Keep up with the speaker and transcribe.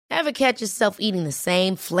Ever catch yourself eating the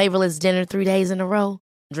same flavorless dinner 3 days in a row?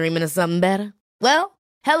 Dreaming of something better? Well,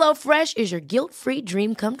 HelloFresh is your guilt-free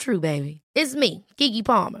dream come true, baby. It's me, Keke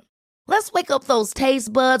Palmer. Let's wake up those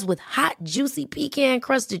taste buds with hot, juicy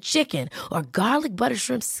pecan-crusted chicken or garlic butter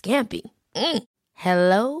shrimp scampi.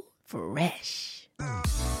 Hello Fresh.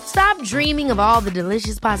 Stop dreaming of all the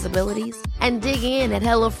delicious possibilities and dig in at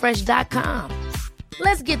HelloFresh.com.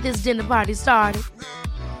 Let's get this dinner party started.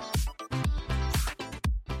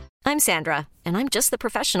 I'm Sandra, and I'm just the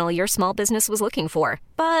professional your small business was looking for.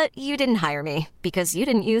 But you didn't hire me because you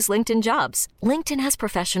didn't use LinkedIn Jobs. LinkedIn has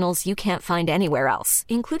professionals you can't find anywhere else,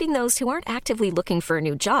 including those who aren't actively looking for a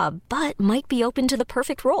new job, but might be open to the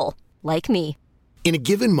perfect role, like me. In a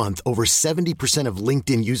given month, over 70% of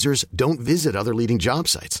LinkedIn users don't visit other leading job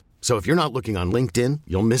sites. So if you're not looking on LinkedIn,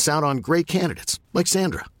 you'll miss out on great candidates like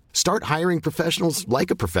Sandra. Start hiring professionals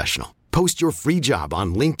like a professional. Post your free job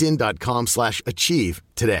on linkedin.com/achieve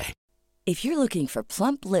today. If you're looking for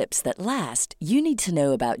plump lips that last, you need to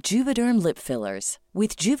know about Juvederm lip fillers.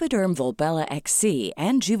 With Juvederm Volbella XC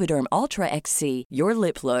and Juvederm Ultra XC, your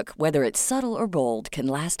lip look, whether it's subtle or bold, can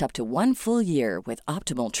last up to 1 full year with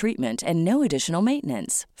optimal treatment and no additional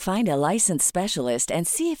maintenance. Find a licensed specialist and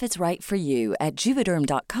see if it's right for you at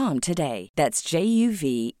Juvederm.com today. That's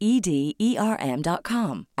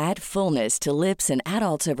JUVEDERM.com. Add fullness to lips in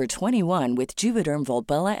adults over 21 with Juvederm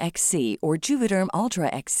Volbella XC or Juvederm Ultra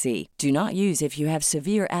XC. Do not use if you have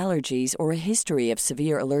severe allergies or a history of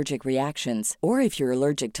severe allergic reactions, or if you're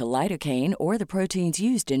allergic to lidocaine or the proteins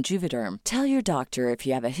used in Juvederm. Tell your doctor if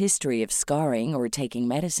you have a history of scarring or taking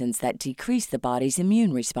medicines that decrease the body's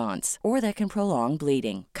immune response or that can prolong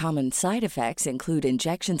bleeding. Common side effects include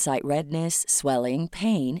injection site redness, swelling,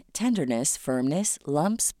 pain, tenderness, firmness,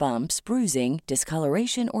 lumps, bumps, bruising,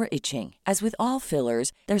 discoloration, or itching. As with all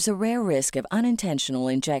fillers, there's a rare risk of unintentional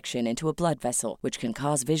injection into a blood vessel, which can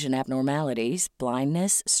cause vision abnormalities,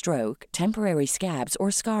 blindness, stroke, temporary scabs,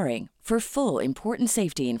 or scarring. For full, important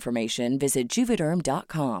safety information, visit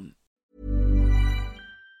Juvederm.com.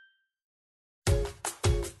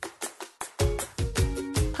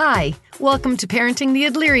 Hi, welcome to Parenting the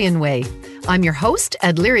Adlerian Way. I'm your host,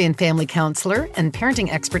 Adlerian family counselor and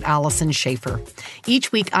parenting expert Allison Schaefer.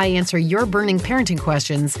 Each week, I answer your burning parenting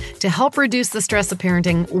questions to help reduce the stress of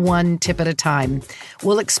parenting one tip at a time.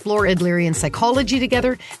 We'll explore Adlerian psychology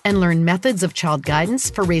together and learn methods of child guidance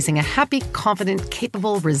for raising a happy, confident,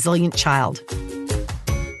 capable, resilient child.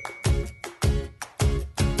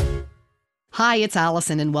 Hi, it's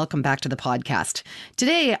Allison, and welcome back to the podcast.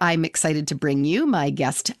 Today, I'm excited to bring you my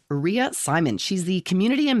guest, Ria Simon. She's the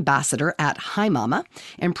community ambassador at Hi Mama.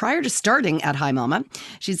 And prior to starting at Hi Mama,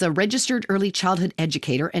 she's a registered early childhood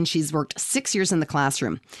educator, and she's worked 6 years in the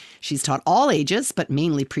classroom. She's taught all ages, but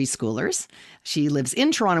mainly preschoolers. She lives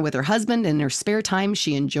in Toronto with her husband. In her spare time,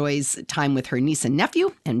 she enjoys time with her niece and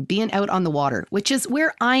nephew and being out on the water, which is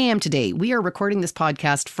where I am today. We are recording this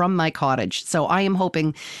podcast from my cottage. So I am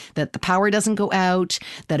hoping that the power doesn't go out,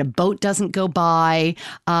 that a boat doesn't go by.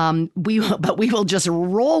 But we will just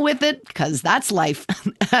roll with it because that's life.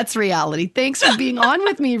 That's reality. Thanks for being on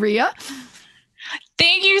with me, Ria.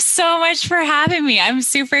 Thank you so much for having me. I'm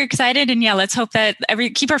super excited. And yeah, let's hope that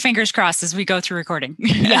keep our fingers crossed as we go through recording.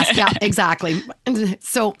 Yes, yeah, exactly.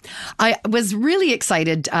 So I was really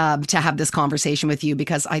excited to have this conversation with you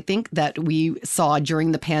because I think that we saw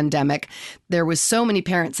during the pandemic, there was so many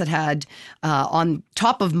parents that had on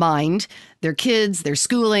top of mind their kids, their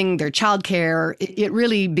schooling, their childcare. It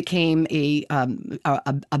really became a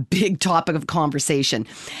big topic of conversation.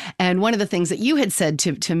 And one of the things that you had said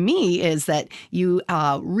to me is that you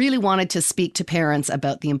really wanted to speak to parents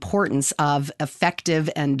about the importance of effective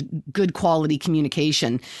and good quality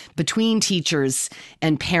communication between teachers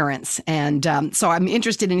and parents. And so I'm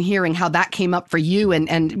interested in hearing how that came up for you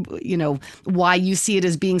and you know why you see it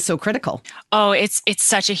as being so critical. Oh, it's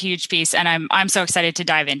such a huge piece, and I'm so excited to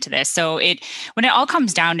dive into this. So when it all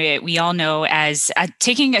comes down to it, we all know as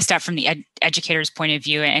taking a step from the educator's point of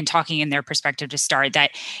view and talking in their perspective to start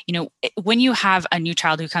that, you know, when you have a new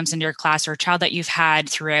child who comes into your class or a child that you've had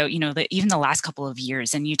throughout, you know, even the last couple of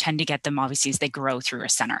years, and you tend to get them obviously as they grow through a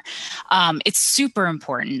center, it's super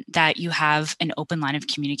important that you have an open line of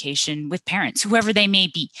communication with parents, whoever they may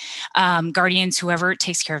be, guardians, whoever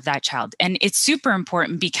takes care of that child. And it's super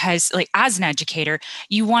important because, like, as an educator,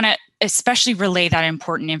 you want to especially relay that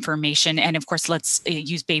important information. And of course, let's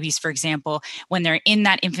use babies, for example. When they're in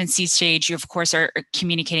that infancy stage, you of course are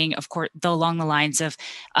communicating, of course, along the lines of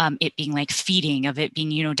it being like feeding, of it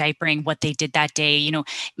being, diapering, what they did that day,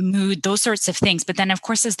 mood, those sorts of things. But then of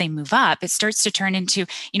course, as they move up, it starts to turn into,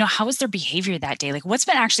 how is their behavior that day? Like what's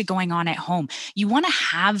been actually going on at home? You want to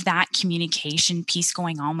have that communication piece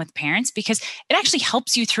going on with parents because it actually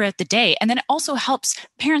helps you throughout the day. And then it also helps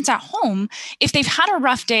parents at home. If they've had a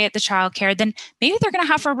rough day at the childcare, then maybe they're going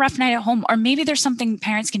to have a rough night at home, or maybe there's something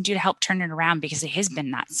parents can do to help turn it around because it has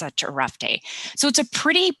been such a rough day. So it's a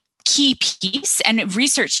pretty key piece, and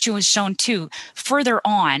research too has shown too further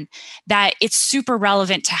on that it's super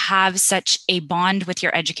relevant to have such a bond with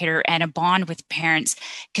your educator and a bond with parents,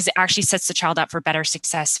 because it actually sets the child up for better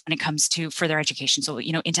success when it comes to further education. So,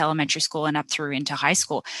 into elementary school and up through into high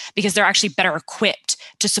school, because they're actually better equipped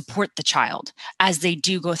to support the child as they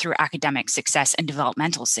do go through academic success and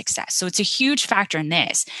developmental success. So it's a huge factor in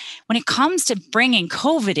this. When it comes to bringing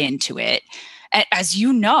COVID into it, as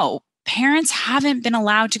you know, parents haven't been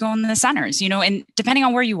allowed to go in the centers, and depending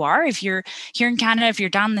on where you are, if you're here in Canada, if you're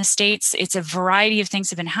down in the States, it's a variety of things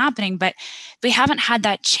have been happening, but they haven't had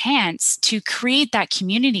that chance to create that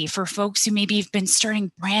community for folks who maybe have been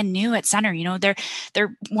starting brand new at center.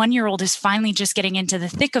 Their 1-year-old is finally just getting into the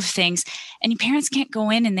thick of things, and parents can't go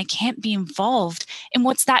in and they can't be involved in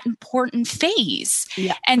what's that important phase.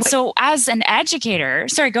 Yeah. And so as an educator,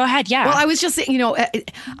 sorry, go ahead. Yeah. Well, I was just saying,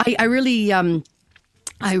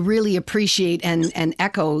 I really appreciate and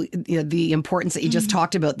echo the importance that you just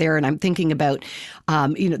talked about there. And I'm thinking about,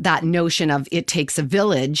 that notion of it takes a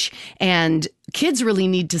village, and kids really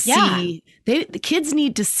need to see, the kids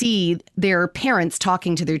need to see their parents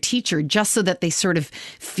talking to their teacher just so that they sort of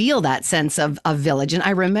feel that sense of a village. And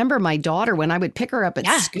I remember my daughter, when I would pick her up at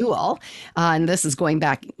school, and this is going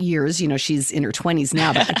back years, she's in her 20s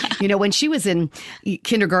now, but, when she was in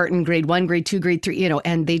kindergarten, grade 1, grade 2, grade 3,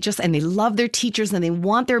 and they love their teachers and they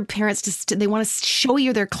want their parents they want to show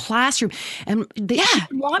you their classroom. And they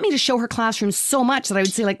want me to show her classroom so much that I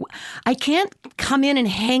would say, like, I can't come in and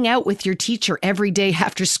hang out with your teacher every day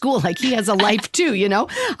after school. Like, he has a life too,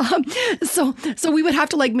 So we would have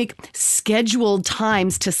to make scheduled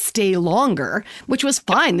times to stay longer, which was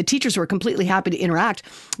fine. The teachers were completely happy to interact,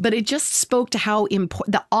 but it just spoke to how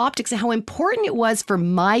important the optics and how important it was for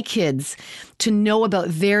my kids to know about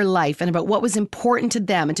their life and about what was important to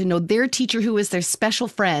them, and to know their teacher who was their special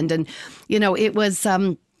friend. And, it was,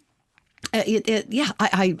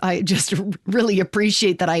 I just really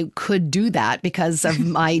appreciate that I could do that because of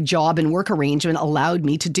my job and work arrangement allowed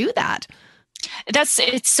me to do that.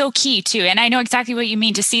 It's so key too. And I know exactly what you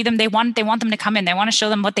mean. To see them, they want them to come in. They want to show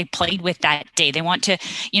them what they played with that day. They want to,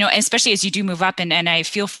 especially as you do move up. And I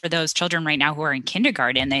feel for those children right now who are in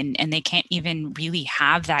kindergarten and they can't even really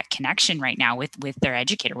have that connection right now with their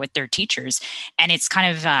educator, with their teachers. And it's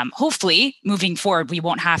kind of, hopefully moving forward, we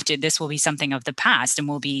won't have to, this will be something of the past, and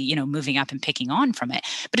we'll be, moving up and picking on from it.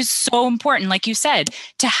 But it's so important, like you said,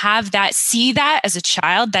 to have that, see that as a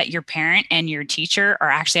child, that your parent and your teacher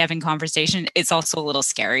are actually having conversation. It's also a little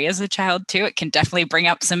scary as a child too. It can definitely bring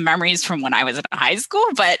up some memories from when I was in high school,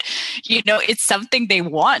 but it's something they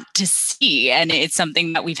want to see. And it's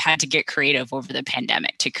something that we've had to get creative over the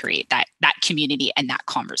pandemic to create that community and that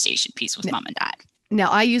conversation piece with mom and dad. Now,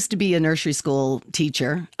 I used to be a nursery school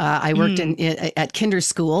teacher. I worked at kinder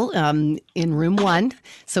school in room 1.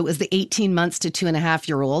 So it was the 18 months to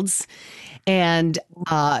 2.5-year-olds. And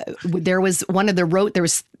there was there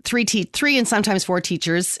was three and sometimes 4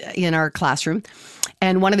 teachers in our classroom.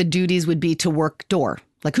 And one of the duties would be to work door.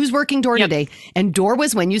 Like, who's working door today? And door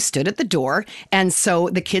was when you stood at the door. And so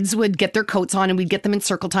the kids would get their coats on and we'd get them in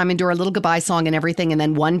circle time and do our little goodbye song and everything. And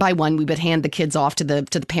then one by one, we would hand the kids off to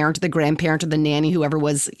the parent, or the grandparent, or the nanny, whoever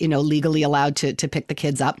was, legally allowed to pick the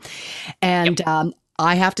kids up. And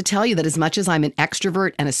I have to tell you that as much as I'm an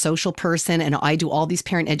extrovert and a social person and I do all these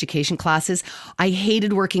parent education classes, I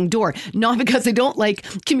hated working door. Not because I don't like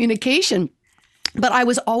communication, but I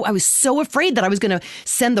was so afraid that I was going to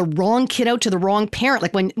send the wrong kid out to the wrong parent.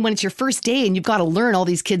 Like when it's your first day and you've got to learn all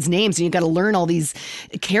these kids' names and you've got to learn all these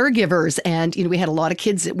caregivers. And, we had a lot of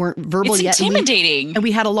kids that weren't verbal yet. It's intimidating. And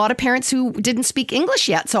we had a lot of parents who didn't speak English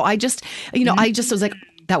yet. So I just, I was like,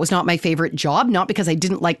 that was not my favorite job, not because I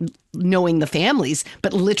didn't like knowing the families,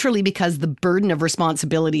 but literally because the burden of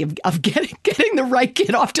responsibility of getting the right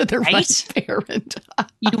kid off to the right parent.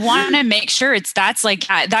 You want to make sure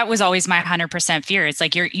that was always my 100% fear. It's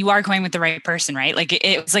like you are going with the right person, right? Like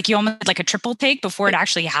it was like you almost like a triple take before it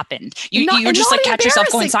actually happened. You just like catch yourself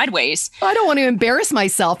going sideways. I don't want to embarrass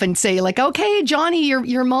myself and say like, okay, Johnny,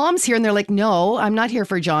 your mom's here, and they're like, no, I'm not here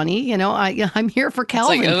for Johnny. You know, I'm here for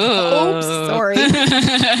Calvin. Like, oops, sorry.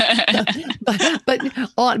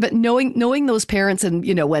 but knowing those parents, and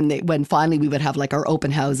you know, when finally we would have like our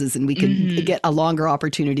open houses and we could get a longer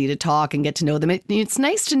opportunity to talk and get to know them, it's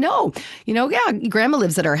nice to know, you know, yeah, grandma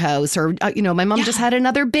lives at our house, or you know, my mom just had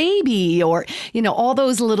another baby, or you know, all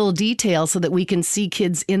those little details so that we can see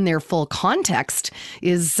kids in their full context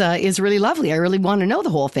is really lovely. I really want to know the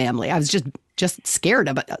whole family. I was just scared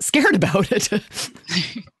about it.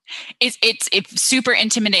 It's super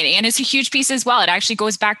intimidating, and it's a huge piece as well. It actually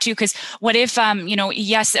goes back to, because what if, you know,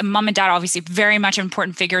 yes, mom and dad, obviously very much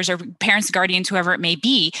important figures, or parents, guardians, whoever it may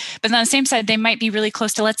be. But on the same side, they might be really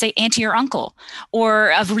close to, let's say, auntie or uncle, or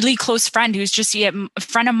a really close friend who's just a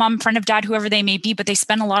friend of mom, friend of dad, whoever they may be, but they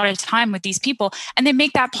spend a lot of time with these people and they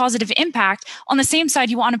make that positive impact. On the same side,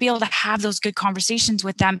 you want to be able to have those good conversations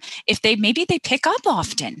with them if they pick up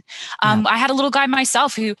often. I had a little guy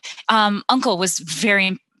myself who uncle was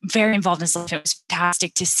very involved in his life. It was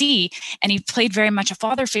fantastic to see. And he played very much a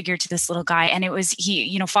father figure to this little guy. And it was,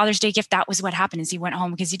 Father's Day gift, that was what happened, is he went home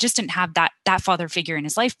because he just didn't have that father figure in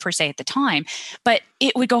his life per se at the time, but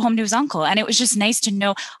it would go home to his uncle. And it was just nice to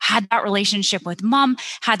know, had that relationship with mom,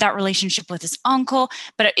 had that relationship with his uncle,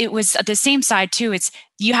 but it was at the same side too.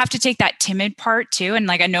 You have to take that timid part too. And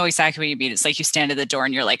like, I know exactly what you mean. It's like you stand at the door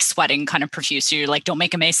and you're like sweating kind of profuse. You're like, don't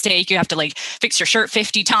make a mistake. You have to like fix your shirt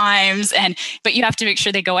 50 times. But you have to make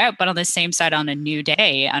sure they go out. But on the same side, on a new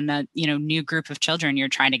day, on a new group of children, you're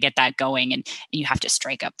trying to get that going, and you have to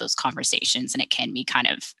strike up those conversations. And it can be kind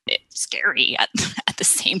of scary at the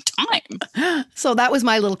same time. So that was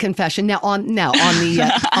my little confession. Now on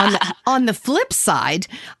the flip side,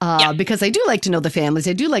 because I do like to know the families,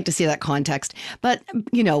 I do like to see that context. But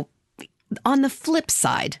you know, on the flip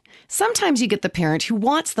side, sometimes you get the parent who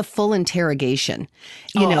wants the full interrogation,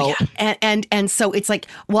 and so it's like,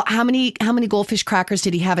 well, how many goldfish crackers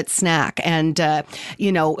did he have at snack? And,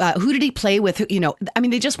 who did he play with?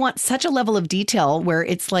 They just want such a level of detail where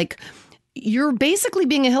it's like, you're basically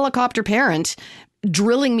being a helicopter parent,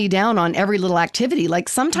 drilling me down on every little activity. Like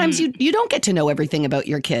sometimes you don't get to know everything about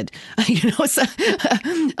your kid,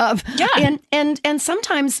 and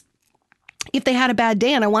sometimes if they had a bad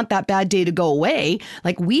day and I want that bad day to go away,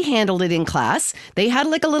 like we handled it in class. They had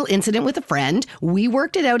like a little incident with a friend. We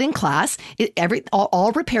worked it out in class.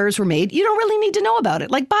 All repairs were made. You don't really need to know about it.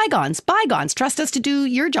 Like bygones. Trust us to do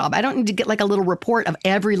your job. I don't need to get like a little report of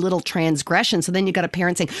every little transgression. So then you got a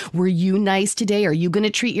parent saying, were you nice today? Are you going to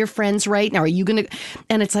treat your friends right? Now, are you going to?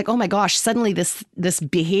 And it's like, oh my gosh, suddenly this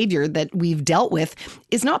behavior that we've dealt with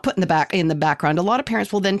is not put in the background. A lot of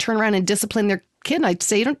parents will then turn around and discipline their kid, and I'd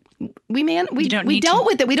say, we dealt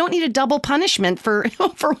with it. We don't need a double punishment for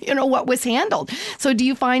what was handled. So do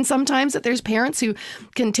you find sometimes that there's parents who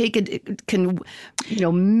can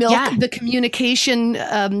milk the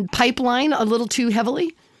communication pipeline a little too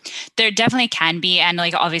heavily? There definitely can be, and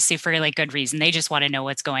like obviously for like good reason. They just want to know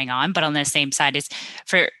what's going on. But on the same side, is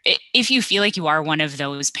if you feel like you are one of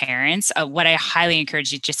those parents, what I highly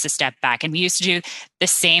encourage you just to step back. And we used to do the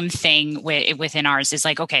same thing within ours. Is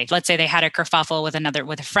like, okay, let's say they had a kerfuffle with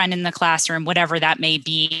a friend in the classroom, whatever that may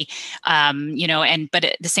be, but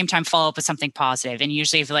at the same time follow up with something positive. And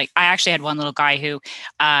usually, if I actually had one little guy who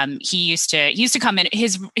he used to come in.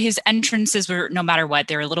 His entrances were, no matter what,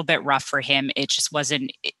 they're a little bit rough for him. It just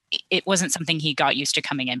wasn't. It wasn't something he got used to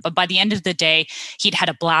coming in. But by the end of the day, he'd had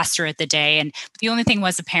a blaster at the day. And the only thing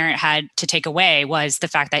was the parent had to take away was the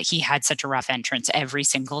fact that he had such a rough entrance every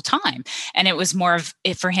single time. And it was more of,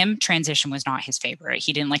 for him, transition was not his favorite.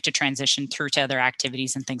 He didn't like to transition through to other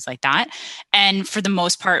activities and things like that. And for the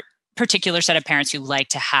most part, particular set of parents who like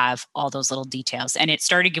to have all those little details. And it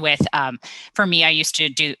started with, for me, I used to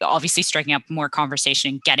do, obviously striking up more conversation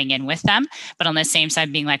and getting in with them, but on the same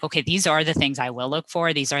side being like, okay, these are the things I will look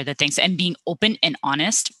for. These are the things, and being open and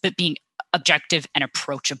honest, but being objective and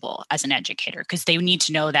approachable as an educator, because they need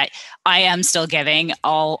to know that I am still giving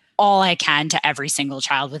all I can to every single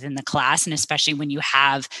child within the class. And especially when you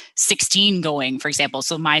have 16 going, for example.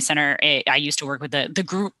 So my center, I used to work with the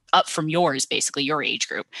group up from yours, basically your age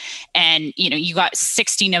group. And, you got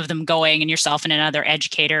 16 of them going and yourself and another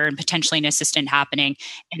educator and potentially an assistant happening.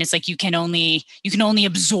 And it's like, you can only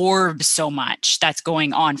absorb so much that's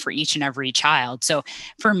going on for each and every child. So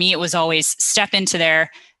for me, it was always step into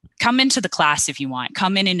there. Come into the class if you want,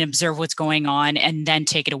 come in and observe what's going on and then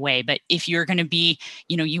take it away. But if you're going to be,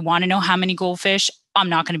 you want to know how many goldfish, I'm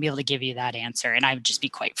not going to be able to give you that answer. And I would just be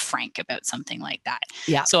quite frank about something like that.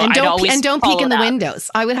 Yeah. So and don't peek in the that. windows.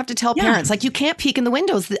 I would have to tell parents, like, you can't peek in the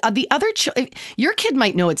windows. The other, your kid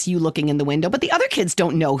might know it's you looking in the window, but the other kids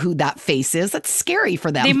don't know who that face is. That's scary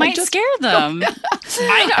for them. They might scare them.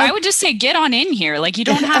 I would just say, get on in here. Like, you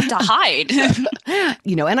don't have to hide.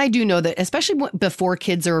 And I do know that, especially before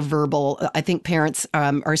kids are verbal, I think parents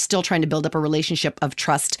are still trying to build up a relationship of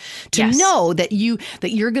trust to know that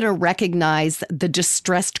you're going to recognize the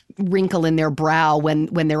distressed wrinkle in their brow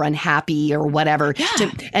when they're unhappy or whatever. Yeah.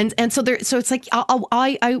 So it's like,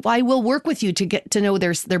 I will work with you to get to know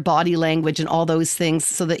their body language and all those things,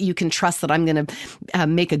 so that you can trust that I'm going to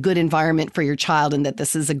make a good environment for your child, and that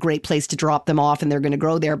this is a great place to drop them off and they're going to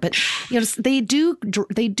grow there. But they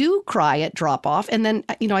do cry at drop off. And then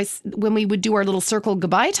when we would do our little circle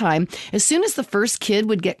goodbye time, as soon as the first kid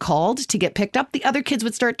would get called to get picked up, the other kids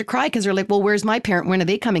would start to cry, because they're like, well, where's my parent? When are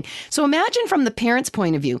they coming? So imagine from the parents'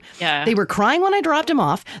 point of view. Yeah. They were crying when I dropped them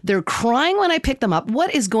off. They're crying when I picked them up.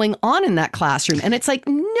 What is going on in that classroom? And it's like,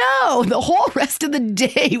 no, the whole rest of the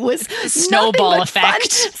day was snowball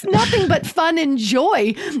effect. Nothing but fun and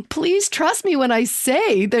joy. Please trust me when I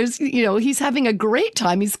say he's having a great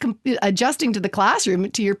time. He's adjusting to the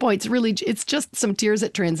classroom. To your point, it's just some tears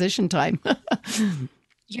at transition time.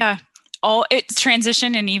 Yeah. It's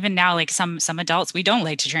transition. And even now, like some adults, we don't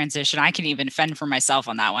like to transition. I can even fend for myself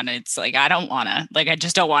on that one. It's like, I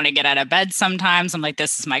just don't want to get out of bed sometimes. I'm like,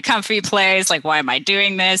 this is my comfy place. Like, why am I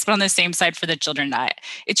doing this? But on the same side, for the children,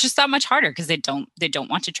 it's just that much harder, because they don't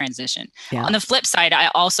want to transition. Yeah. On the flip side,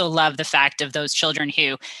 I also love the fact of those children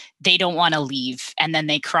who they don't want to leave, and then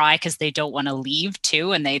they cry because they don't want to leave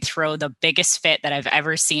too. And they throw the biggest fit that I've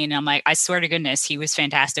ever seen. And I'm like, I swear to goodness, he was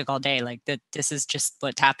fantastic all day. Like, this is just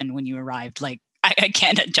what happened when you arrived. Like, I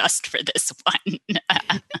can't adjust for this one.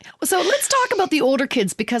 So let's talk about the older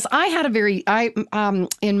kids, because I had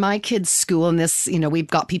in my kids' school, and this, we've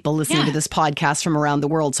got people listening to this podcast from around the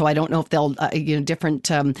world, so I don't know if they'll, different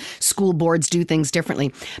school boards do things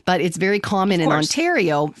differently, but it's very common in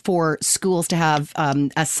Ontario for schools to have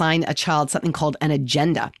assign a child something called an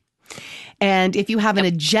agenda. And if you have an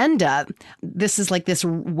agenda, this is like this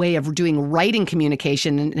way of doing writing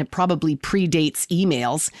communication, and it probably predates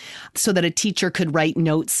emails, so that a teacher could write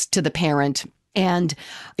notes to the parent. And,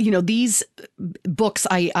 these books,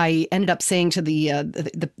 I ended up saying to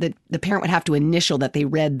the parent would have to initial that they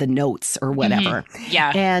read the notes or whatever. Mm-hmm.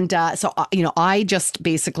 Yeah. And so, I just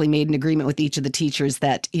basically made an agreement with each of the teachers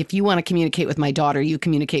that if you want to communicate with my daughter, you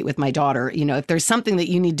communicate with my daughter. If there's something that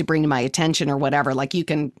you need to bring to my attention or whatever, like, you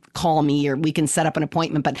can call me or we can set up an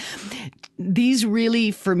appointment. But these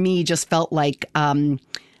really, for me, just felt like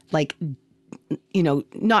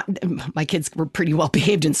not, my kids were pretty well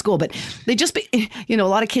behaved in school, but they just, a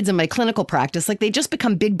lot of kids in my clinical practice, like, they just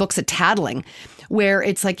become big books of tattling, where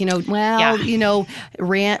it's like,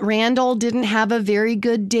 Randall didn't have a very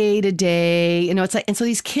good day today. It's like, and so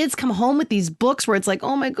these kids come home with these books where it's like,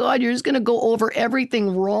 oh my God, you're just going to go over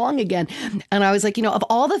everything wrong again. And I was like, of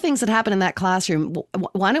all the things that happened in that classroom,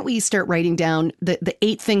 why don't we start writing down the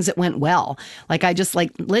 8 things that went well? Like,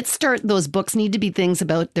 let's start, those books need to be things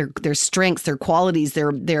about their strengths, their qualities,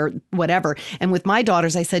 their whatever. And with my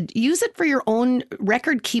daughters, I said, use it for your own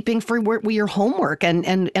record keeping, for your homework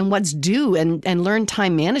and what's due, and learn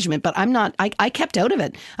time management. But I kept out of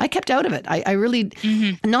it. I really,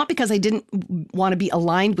 not because I didn't want to be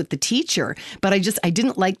aligned with the teacher, but I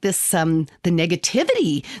didn't like this, the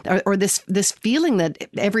negativity or this feeling that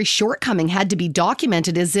every shortcoming had to be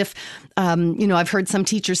documented, as if, I've heard some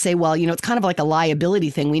teachers say, well, it's kind of like a liability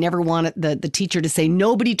thing. We never wanted the teacher to say,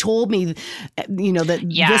 nobody told me, that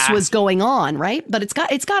this was going on, right? But it's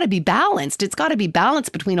got to be balanced. It's got to be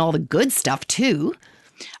balanced between all the good stuff too.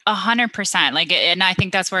 100%. Like, and I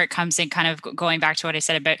think that's where it comes in, kind of going back to what I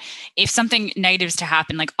said about if something negative is to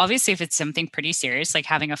happen, like obviously if it's something pretty serious, like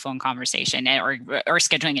having a phone conversation or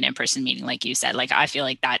scheduling an in-person meeting, like you said, like I feel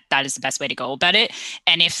like that is the best way to go about it.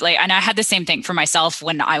 And if like, and I had the same thing for myself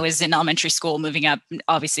when I was in elementary school, moving up,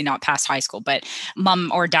 obviously not past high school, but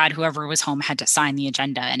mom or dad, whoever was home, had to sign the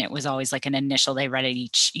agenda. And it was always like an initial, they read it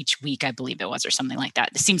each week, I believe it was, or something like that.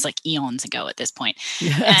 It seems like eons ago at this point.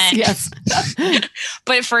 Yes.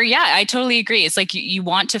 But I totally agree. It's like you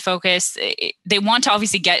want to focus. They want to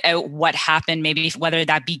obviously get out what happened, maybe whether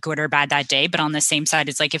that be good or bad that day. But on the same side,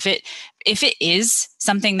 it's like if it is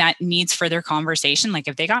something that needs further conversation, like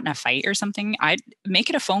if they got in a fight or something, I'd make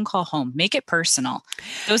it a phone call home, make it personal.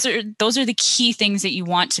 Those are the key things that you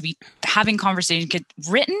want to be having conversation.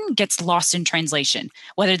 Written gets lost in translation,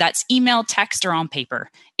 whether that's email, text, or on paper.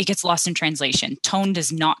 It gets lost in translation. Tone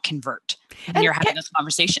does not convert when you're having those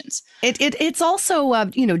conversations. It's also,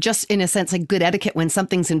 just in a sense, like good etiquette when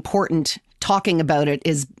something's important. Talking about it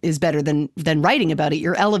is better than writing about it.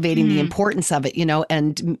 You're elevating the importance of it,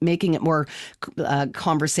 and making it more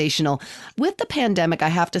conversational. With the pandemic, I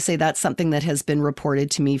have to say that's something that has been reported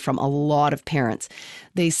to me from a lot of parents.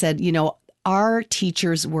 They said, our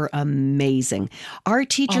teachers were amazing. Our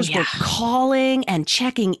teachers were calling and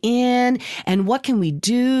checking in and what can we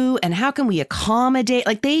do and how can we accommodate?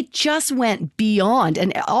 Like they just went beyond.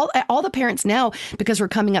 And all the parents now, because we're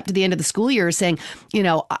coming up to the end of the school year, are saying,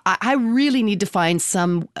 I really need to find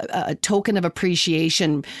some token of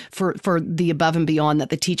appreciation for the above and beyond that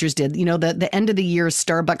the teachers did. The end of the year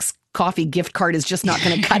Starbucks coffee gift card is just not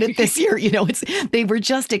going to cut it this year. They were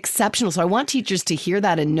just exceptional. So I want teachers to hear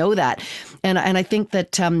that and know that. And I think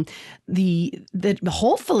that that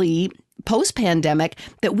hopefully post-pandemic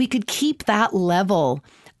that we could keep that level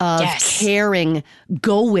of caring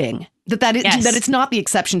going. That it's not the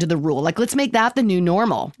exception to the rule. Like let's make that the new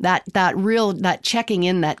normal. That checking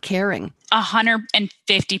in, that caring.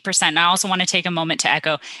 150%. And I also want to take a moment to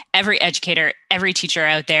echo every educator, every teacher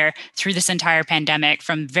out there through this entire pandemic,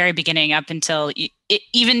 from very beginning up until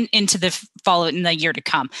even into the in the year to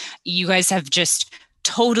come. You guys have just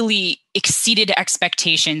totally exceeded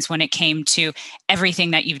expectations when it came to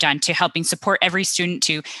everything that you've done, to helping support every student,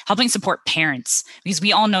 to helping support parents, because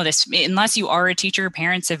we all know this. Unless you are a teacher,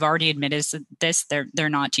 parents have already admitted this. They're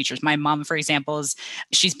not teachers. My mom, for example,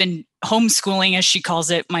 she's been homeschooling, as she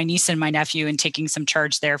calls it, my niece and my nephew, and taking some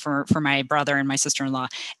charge there for my brother and my sister-in-law.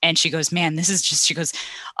 And she goes, man, she goes,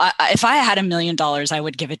 if I had $1 million, I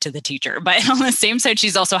would give it to the teacher. But on the same side,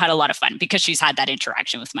 she's also had a lot of fun because she's had that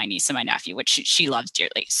interaction with my niece and my nephew, which she loves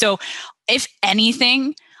dearly. So if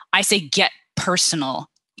anything, I say get personal,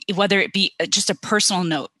 whether it be just a personal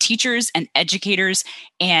note. Teachers and educators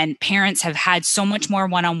and parents have had so much more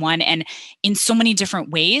one-on-one and in so many different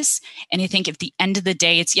ways. And I think at the end of the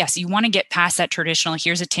day, it's yes, you want to get past that traditional,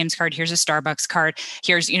 here's a Tim's card, here's a Starbucks card,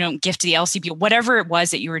 here's, gift to the LCB, whatever it was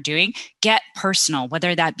that you were doing, get personal,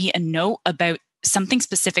 whether that be a note about something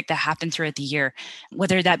specific that happened throughout the year,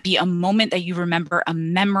 whether that be a moment that you remember, a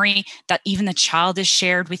memory that even the child has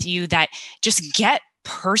shared with you, that just get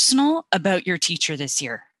personal about your teacher this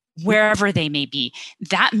year, wherever they may be.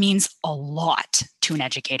 That means a lot to an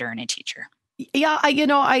educator and a teacher. Yeah,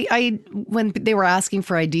 I when they were asking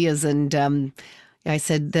for ideas, and I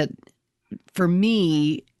said that for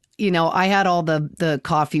me, I had all the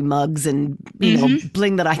coffee mugs and,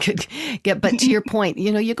 bling that I could get. But to your point,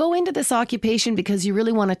 you go into this occupation because you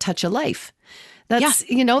really want to touch a life. That's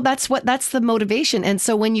the motivation. And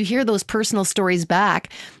so when you hear those personal stories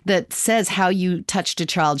back that says how you touched a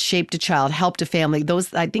child, shaped a child, helped a family,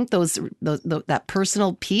 I think that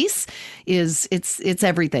personal piece it's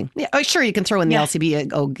everything. Yeah, sure, you can throw in the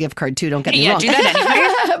LCB gift card too. Don't get me wrong. Do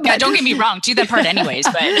that anyway. Don't get me wrong. Do that part anyways.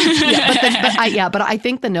 But but I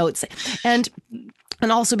think the notes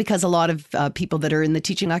and also because a lot of people that are in the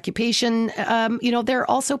teaching occupation, they're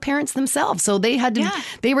also parents themselves. So they had to,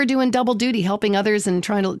 they were doing double duty, helping others and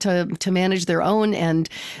trying to manage their own, and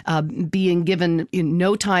being given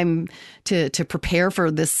no time to prepare for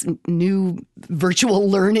this new virtual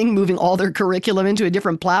learning, moving all their curriculum into a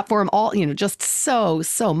different platform, just so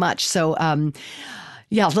much. So,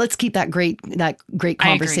 let's keep that great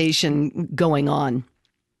conversation going on.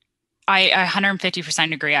 I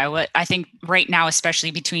 150% agree. I think right now,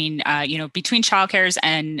 especially between childcares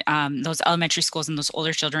and those elementary schools and those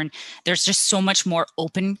older children, there's just so much more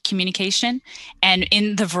open communication, and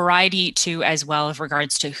in the variety too, as well, of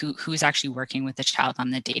regards to who's actually working with the child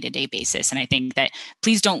on the day-to-day basis. And I think that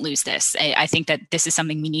please don't lose this. I think that this is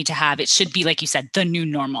something we need to have. It should be, like you said, the new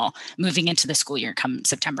normal moving into the school year come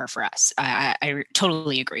September for us. I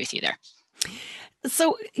totally agree with you there.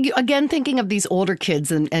 So again, thinking of these older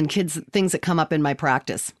kids and kids, things that come up in my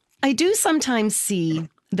practice, I do sometimes see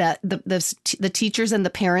that the teachers and the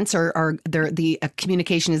parents the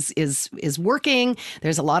communication is working.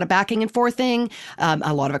 There's a lot of backing and forthing,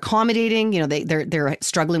 a lot of accommodating. They're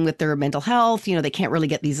struggling with their mental health. They can't really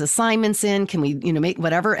get these assignments in. Can we make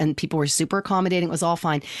whatever? And people were super accommodating. It was all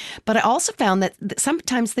fine. But I also found that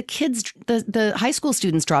sometimes the kids, the high school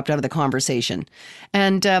students, dropped out of the conversation.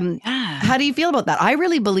 And how do you feel about that? I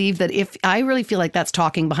really believe that I really feel like that's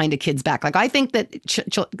talking behind a kid's back. Like I think that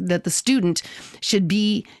that the student should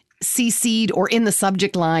be CC'd or in the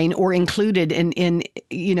subject line or included in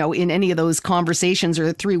any of those conversations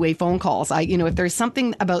or three-way phone calls. If there's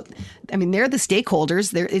something about, they're the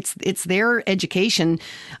stakeholders. It's their education.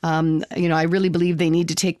 I really believe they need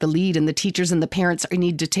to take the lead, and the teachers and the parents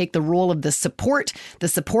need to take the role of the support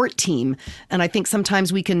team. And I think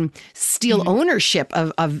sometimes we can steal ownership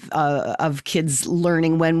of kids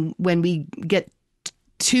learning when we get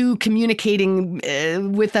to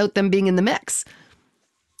communicating without them being in the mix.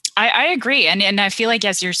 I agree. And I feel like,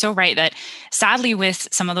 yes, you're so right that sadly with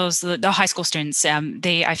some of those, the high school students,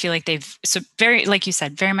 I feel like they've very, like you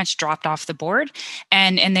said, very much dropped off the board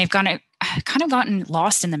and they've kind of gotten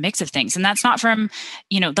lost in the mix of things. And that's not from,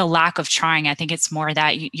 the lack of trying. I think it's more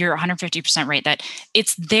that you're 150% right, that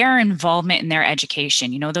it's their involvement in their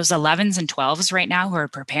education. Those 11s and 12s right now who are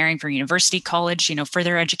preparing for university, college,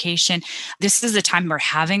 further education. This is the time where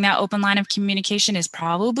having that open line of communication is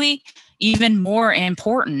probably even more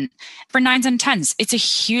important for 9s and 10s. It's a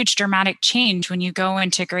huge dramatic change when you go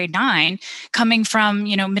into grade 9, coming from,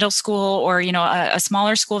 middle school or, a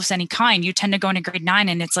smaller school of any kind. You tend to go into grade 9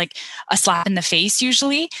 and it's like a slap in the face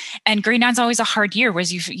usually. And grade 9 is always a hard year,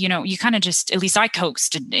 whereas you kind of just, at least I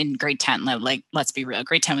coaxed in grade 10. Like, let's be real,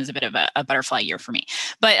 grade 10 was a bit of a butterfly year for me.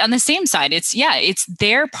 But on the same side, it's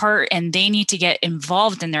their part and they need to get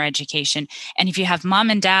involved in their education. And if you have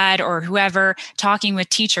mom and dad or whoever talking with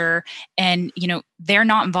teacher and, they're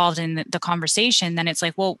not involved in the conversation, then it's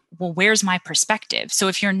like, well, where's my perspective? So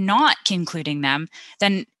if you're not including them,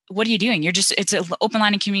 then what are you doing? It's an open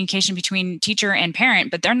line of communication between teacher and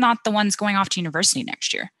parent, but they're not the ones going off to university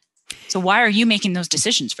next year. So why are you making those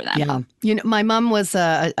decisions for them? Yeah. My mom was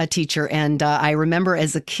a teacher, and I remember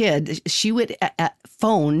as a kid, she would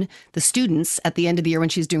phone the students at the end of the year when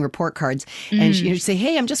she was doing report cards, and she'd say,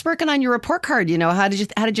 "Hey, I'm just working on your report card. How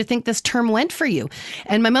did you think this term went for you?"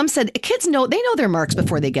 And my mom said, "Kids know their marks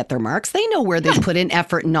before they get their marks. They know where they put in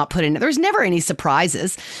effort and not put in. There's never any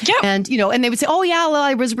surprises." Yeah. And and they would say, "Oh yeah, well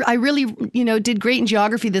I really did great in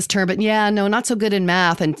geography this term, but yeah, no, not so good in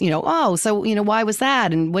math." And oh, so why was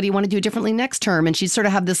that? And what do you want to do differently next term? And she'd sort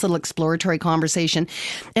of have this little exploratory conversation,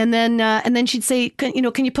 and then she'd say,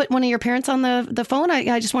 can you put one of your parents on the phone?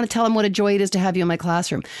 I just want to tell them what a joy it is to have you in my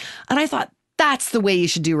classroom. And I thought, that's the way you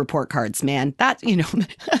should do report cards, man. God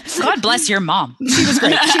bless your mom. She was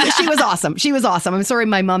great. She was awesome. She was awesome. I'm sorry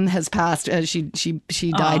my mom has passed. She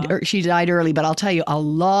died. She died early, but I'll tell you, a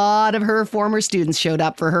lot of her former students showed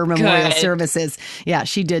up for her memorial services. Yeah,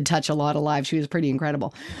 she did touch a lot of lives. She was pretty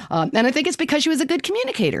incredible. And I think it's because she was a good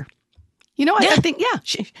communicator. I think,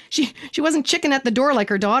 she wasn't chicken at the door like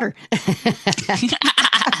her daughter.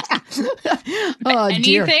 Oh, anything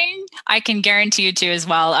dear. I can guarantee you too as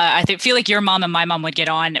well. I feel like your mom and my mom would get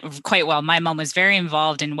on quite well. My mom was very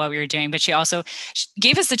involved in what we were doing, but she also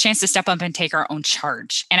gave us the chance to step up and take our own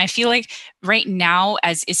charge. And I feel like right now,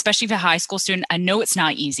 especially for a high school student, I know it's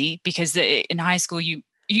not easy because in high school,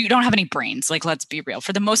 you don't have any brains. Like, let's be real.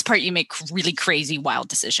 For the most part, you make really crazy, wild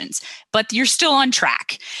decisions, but you're still on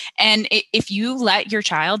track. And if you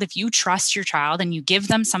trust your child and you give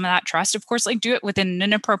them some of that trust, of course, like do it within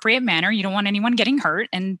an appropriate manner. You don't want anyone getting hurt,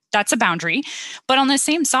 and that's a boundary. But on the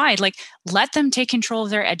same side, like let them take control of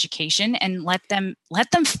their education and let them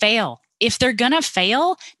fail. If they're going to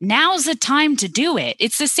fail, now's the time to do it.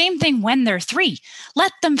 It's the same thing when they're 3.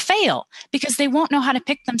 Let them fail because they won't know how to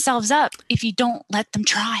pick themselves up if you don't let them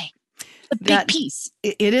try. A big piece.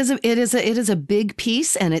 It is a big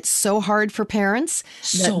piece, and it's so hard for parents.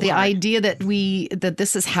 The idea that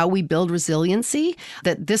this is how we build resiliency,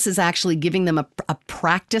 that this is actually giving them a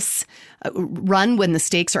practice run when the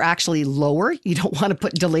stakes are actually lower. You don't want to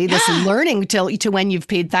delay this learning to when you've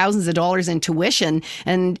paid thousands of dollars in tuition,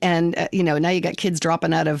 and now you got kids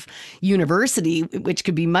dropping out of university, which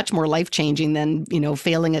could be much more life changing than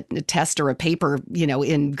failing a test or a paper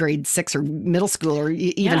in grade 6 or middle school or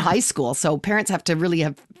even high school. So parents have to really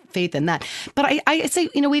have faith in that. But I say,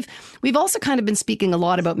 we've also kind of been speaking a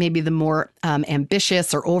lot about maybe the more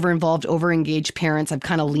ambitious or over-involved, over-engaged parents. I've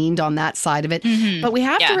kind of leaned on that side of it. Mm-hmm. But we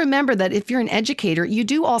have to remember that if you're an educator, you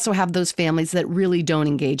do also have those families that really don't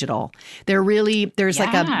engage at all. They're really, they're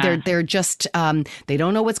just, they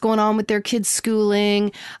don't know what's going on with their kids'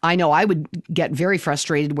 schooling. I know I would get very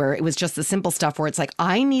frustrated where it was just the simple stuff where it's like,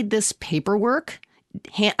 I need this paperwork.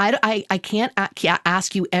 I can't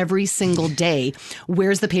ask you every single day,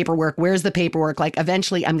 where's the paperwork? Where's the paperwork? Like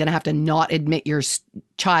eventually I'm going to have to not admit your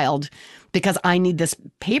child because I need this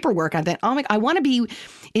paperwork. I think, I want to be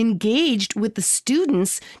engaged with the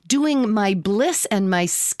students doing my bliss and my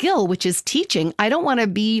skill, which is teaching. I don't want to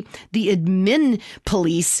be the admin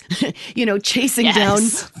police, chasing down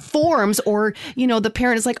forms or, the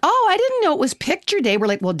parent is like, oh, I didn't know it was picture day. We're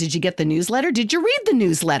like, well, did you get the newsletter? Did you read the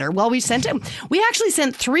newsletter? Well, we actually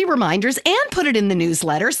sent 3 reminders and put it in the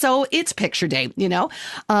newsletter. So it's picture day, we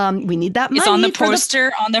need that money. It's on the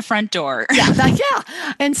poster on the front door. Yeah.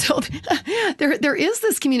 And so there is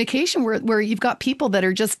this communication where you've got people that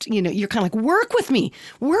are just, you're kind of like, work with me.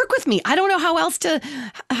 I don't know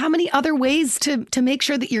how many other ways to make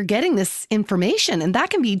sure that you're getting this information. And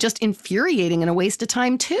that can be just infuriating and a waste of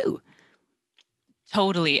time too.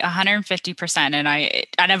 Totally, 150%. And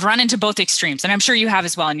I've run into both extremes, and I'm sure you have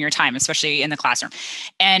as well in your time, especially in the classroom.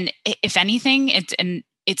 And if anything,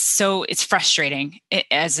 it's frustrating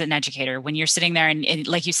as an educator when you're sitting there and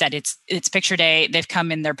like you said, it's picture day. They've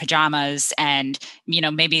come in their pajamas and,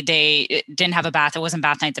 maybe they didn't have a bath. It wasn't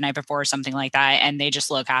bath night the night before or something like that. And they just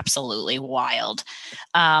look absolutely wild.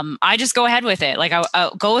 I just go ahead with it. Like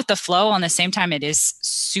I'll go with the flow. On the same time, it is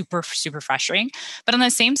super, super frustrating. But on the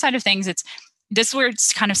same side of things, this where it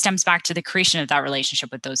kind of stems back to the creation of that relationship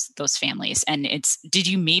with those families. And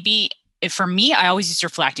for me, I always used to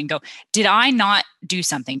reflect and go, did I not do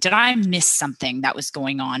something? Did I miss something that was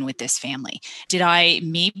going on with this family? Did I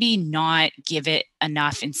maybe not give it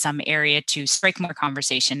enough in some area to strike more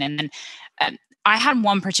conversation? And then I had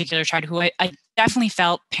one particular child who I definitely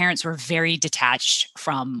felt parents were very detached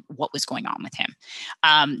from what was going on with him.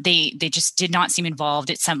 They just did not seem involved.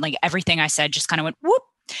 It sounded like everything I said just kind of went whoop.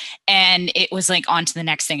 And it was like on to the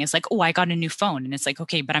next thing. It's like, oh, I got a new phone. And it's like,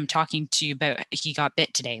 okay, but I'm talking to you about he got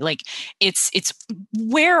bit today. Like it's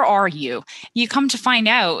where are you? You come to find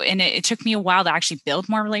out, and it took me a while to actually build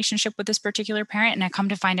more relationship with this particular parent. And I come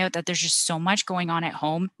to find out that there's just so much going on at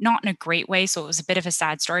home, not in a great way. So it was a bit of a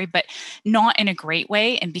sad story, but not in a great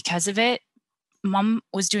way. And because of it, mom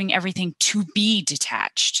was doing everything to be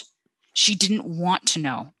detached. She didn't want to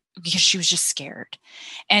know because she was just scared.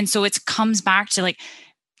 And so it comes back to like,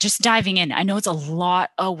 just diving in. I know it's a lot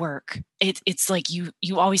of work. It's like you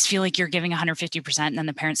always feel like you're giving 150% and then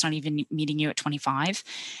the parent's not even meeting you at 25.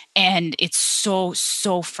 And it's so,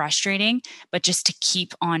 so frustrating, but just to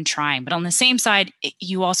keep on trying. But on the same side,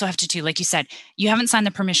 you also have to do, like you said, you haven't signed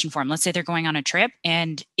the permission form. Let's say they're going on a trip.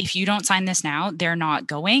 And if you don't sign this now, they're not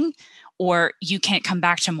going, or you can't come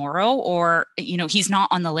back tomorrow, or, he's not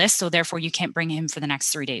on the list. So therefore you can't bring him for the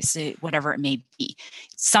next 3 days, whatever it may be.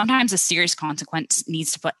 Sometimes a serious consequence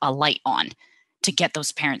needs to put a light on to get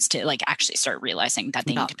those parents to like actually start realizing that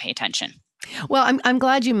they need to pay attention. Well, I'm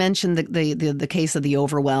glad you mentioned the case of the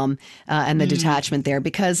overwhelm and the detachment there,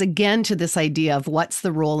 because again, to this idea of what's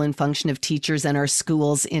the role and function of teachers in our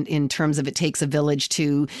schools in terms of it takes a village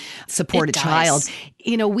to support a child.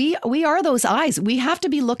 We are those eyes. We have to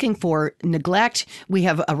be looking for neglect. We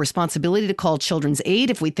have a responsibility to call children's aid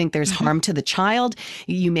if we think there's harm to the child.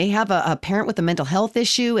 You may have a parent with a mental health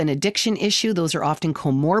issue, an addiction issue. Those are often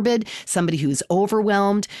comorbid. Somebody who's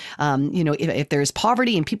overwhelmed. If there's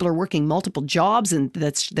poverty and people are working multiple jobs and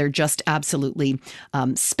they're just absolutely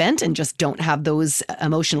spent and just don't have those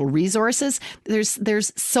emotional resources.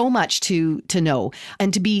 There's so much to know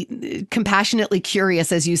and to be compassionately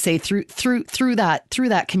curious, as you say, through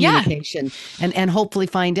that communication and hopefully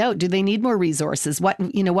find out, do they need more resources? What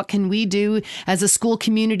can we do as a school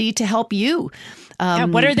community to help you?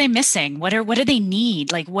 What are they missing? What do they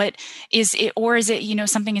need? Like, what is it? Or is it,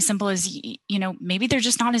 something as simple as, maybe they're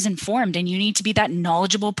just not as informed and you need to be that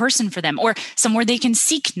knowledgeable person for them, or somewhere they can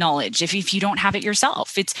seek knowledge if you don't have it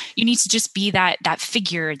yourself. You need to just be that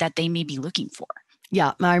figure that they may be looking for.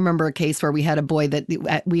 Yeah, I remember a case where we had a boy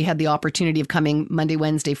that we had the opportunity of coming Monday,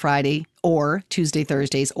 Wednesday, Friday, or Tuesday,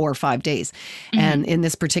 Thursdays, or 5 days. And in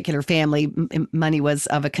this particular family, money was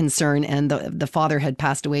of a concern, and the father had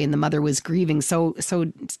passed away, and the mother was grieving so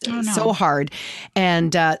hard.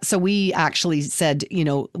 And so we actually said,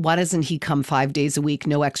 why doesn't he come 5 days a week,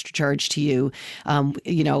 no extra charge to you,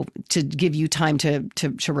 to give you time to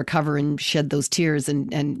recover and shed those tears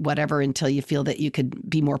and whatever until you feel that you could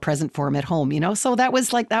be more present for him at home. So that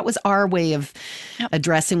was our way of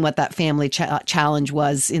addressing what that family challenge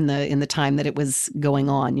was in the time that it was going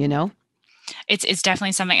on, It's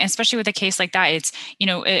definitely something, especially with a case like that. It's,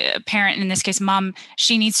 a parent, in this case, mom,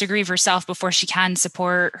 she needs to grieve herself before she can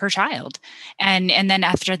support her child. And then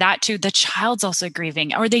after that too, the child's also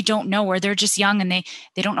grieving, or they don't know, or they're just young and they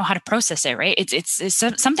don't know how to process it. Right. It's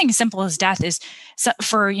something as simple as death is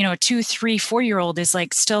for, a 2, 3, 4-year-old is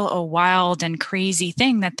like still a wild and crazy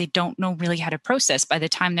thing that they don't know really how to process. By the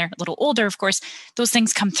time they're a little older, of course, those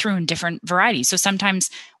things come through in different varieties. So sometimes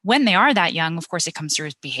when they are that young, of course, it comes through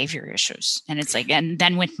as behavior issues. And it's like, and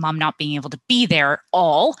then with mom not being able to be there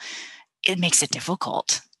it makes it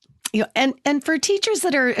difficult. And for teachers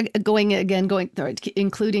that are going,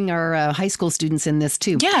 including our high school students in this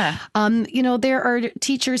too. Yeah. There are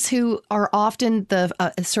teachers who are often the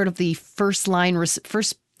sort of the first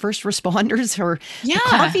responders or the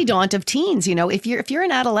confidant of teens. If you're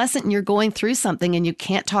an adolescent and you're going through something and you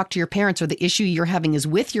can't talk to your parents, or the issue you're having is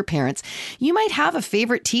with your parents, you might have a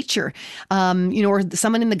favorite teacher, or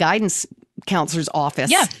someone in the guidance counselor's office.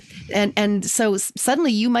 Yeah. And so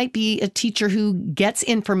suddenly you might be a teacher who gets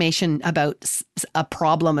information about a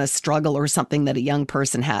problem, a struggle, or something that a young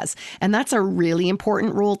person has. And that's a really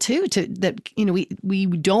important role too, we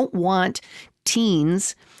don't want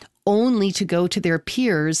teens only to go to their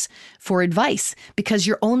peers for advice, because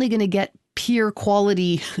you're only going to get peer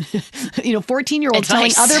quality, 14-year-olds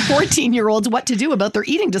telling other 14-year-olds what to do about their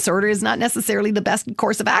eating disorder is not necessarily the best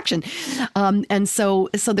course of action. And so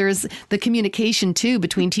there's the communication too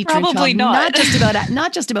between teacher and child, not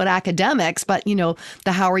just about academics, but the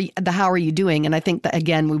how are you doing? And I think that,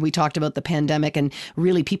 again, when we talked about the pandemic and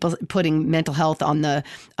really people putting mental health on the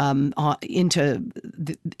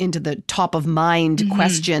into the top of mind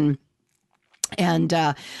question. And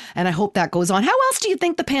I hope that goes on. How else do you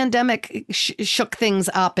think the pandemic shook things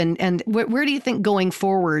up? And where do you think going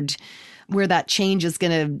forward, where that change is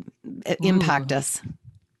going to impact us?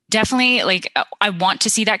 Definitely, I want to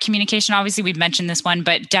see that communication. Obviously, we've mentioned this one,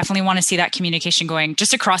 but definitely want to see that communication going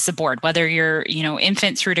just across the board, whether you're,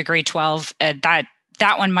 infant through to grade 12,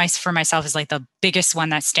 that one for myself is like the biggest one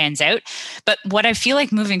that stands out. But what I feel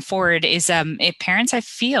like moving forward is if parents, I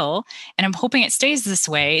feel, and I'm hoping it stays this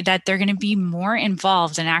way, that they're going to be more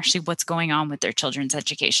involved in actually what's going on with their children's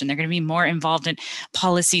education. They're going to be more involved in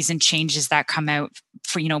policies and changes that come out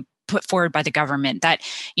for, put forward by the government. That,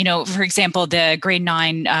 for example, the grade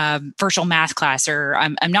 9 virtual math class, or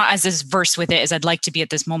I'm not as versed with it as I'd like to be at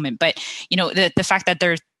this moment, but, the fact that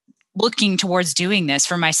they're looking towards doing this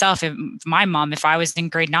for myself. If my mom, if I was in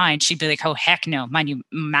grade 9, she'd be like, oh, heck no. Mind you,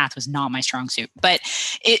 math was not my strong suit. But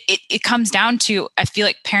it comes down to, I feel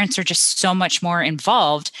like parents are just so much more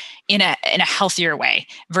involved in a healthier way,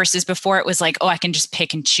 versus before it was like, oh, I can just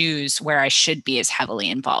pick and choose where I should be as heavily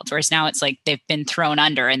involved. Whereas now it's like they've been thrown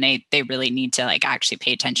under and they really need to actually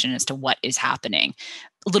pay attention as to what is happening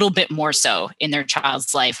a little bit more so in their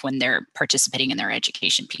child's life when they're participating in their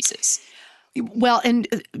education pieces. Well, and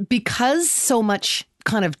because so much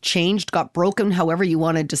kind of changed, got broken, however you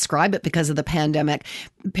want to describe it, because of the pandemic,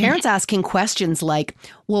 parents asking questions like,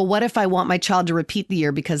 well, what if I want my child to repeat the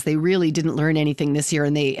year because they really didn't learn anything this year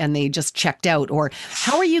and they just checked out? Or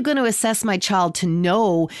how are you going to assess my child to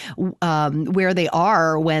know where they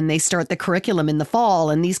are when they start the curriculum in the fall,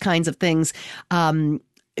 and these kinds of things?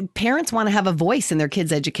 Parents want to have a voice in their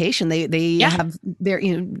kids' education. They have their,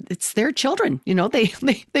 it's their children,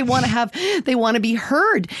 they want to be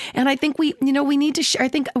heard. And I think we need to share, I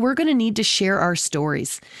think we're going to need to share our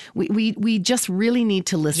stories. We just really need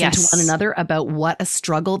to listen to one another about what a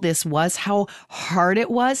struggle this was, how hard it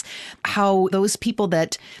was, how those people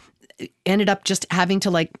that ended up just having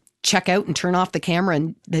to check out and turn off the camera,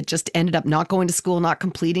 and that just ended up not going to school, not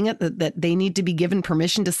completing it, that they need to be given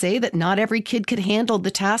permission to say that not every kid could handle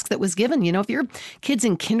the task that was given. If your kid's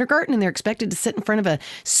in kindergarten and they're expected to sit in front of a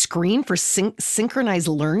screen for synchronized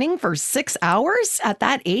learning for 6 hours at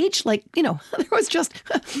that age, there was just,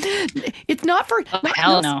 it's not for,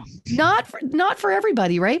 not for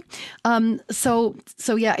everybody. Right. So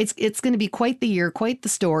yeah, it's going to be quite the year, quite the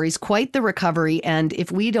stories, quite the recovery. And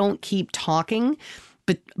if we don't keep talking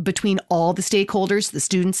between all the stakeholders, the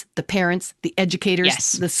students, the parents, the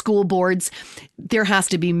educators, the school boards, there has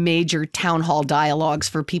to be major town hall dialogues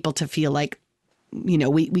for people to feel like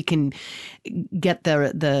we can get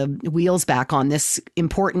the wheels back on this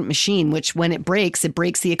important machine, which when it breaks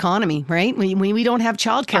the economy, right? When we don't have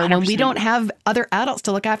childcare, 100%. when we don't have other adults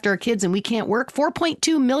to look after our kids and we can't work,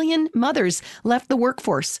 4.2 million mothers left the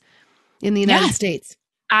workforce in the United States.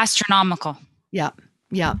 Astronomical. Yeah.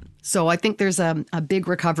 Yeah. So I think there's a big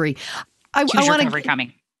recovery. Huge recovery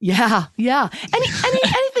coming. Yeah. Yeah.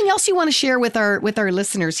 Anything else you want to share with our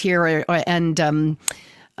listeners here and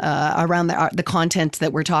around the content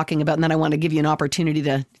that we're talking about? And then I want to give you an opportunity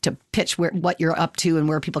to pitch what you're up to and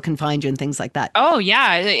where people can find you and things like that. Oh,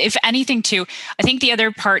 yeah. If anything, too, I think the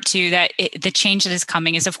other part, too, that the change that is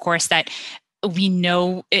coming is, of course, that we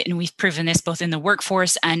know, and we've proven this both in the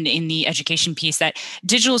workforce and in the education piece, that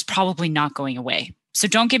digital is probably not going away. So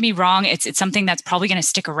don't get me wrong, it's something that's probably going to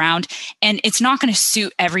stick around, and it's not going to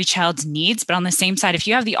suit every child's needs. But on the same side, if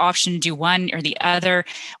you have the option to do one or the other,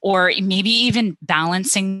 or maybe even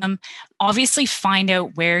balancing them, obviously find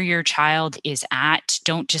out where your child is at.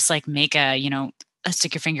 Don't just make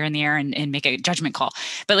stick your finger in the air and make a judgment call.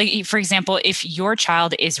 But for example, if your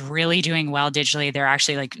child is really doing well digitally, they're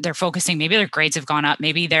actually they're focusing, maybe their grades have gone up,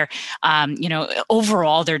 maybe they're,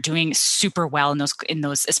 overall they're doing super well in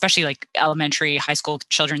those, especially elementary, high school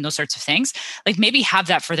children, those sorts of things. Maybe have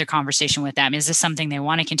that further conversation with them. Is this something they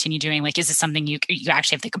want to continue doing? Is this something you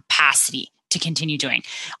actually have the capacity to continue doing?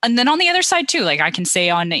 And then on the other side too, I can say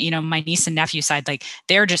on, my niece and nephew side,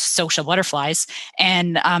 they're just social butterflies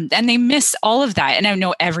and they miss all of that. And I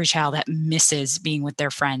know every child that misses being with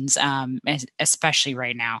their friends, especially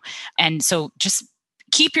right now. And so just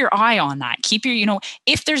keep your eye on that. Keep your,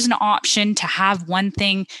 if there's an option to have one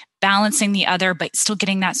thing balancing the other, but still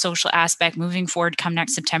getting that social aspect moving forward come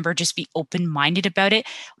next September, just be open-minded about it.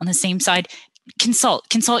 On the same side, consult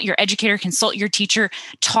your educator, consult your teacher,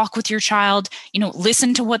 talk with your child,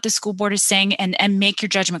 listen to what the school board is saying and make your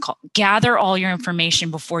judgment call. Gather all your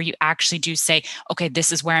information before you actually do say, okay,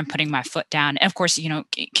 this is where I'm putting my foot down. And of course,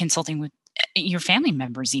 consulting with your family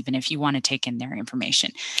members, even if you want to take in their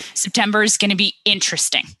information. September is going to be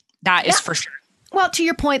interesting. That is for sure. Well, to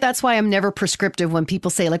your point, that's why I'm never prescriptive when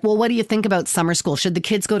people say well, what do you think about summer school? Should the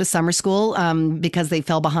kids go to summer school because they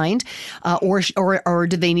fell behind or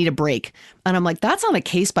do they need a break? And I'm that's on a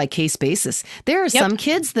case-by-case basis. There are some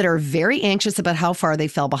kids that are very anxious about how far they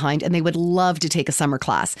fell behind and they would love to take a summer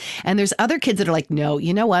class. And there's other kids that are no,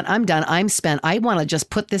 you know what? I'm done. I'm spent. I want to just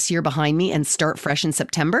put this year behind me and start fresh in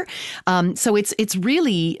September. So it's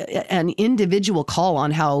really an individual call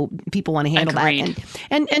on how people want to handle Agreed.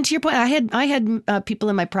 that. And to your point, I had people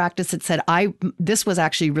in my practice that said this was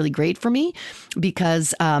actually really great for me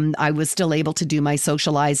because I was still able to do my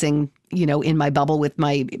socializing in my bubble with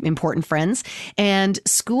my important friends. And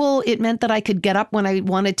school, it meant that I could get up when I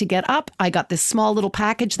wanted to get up. I got this small little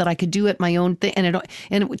package that I could do at my own thing. And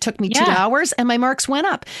it took me 2 hours and my marks went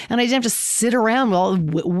up. And I didn't have to sit around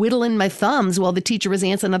whittling my thumbs while the teacher was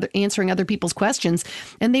answering other people's questions.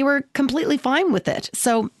 And they were completely fine with it.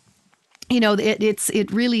 So it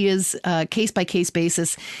really is a case-by-case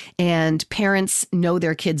basis, and parents know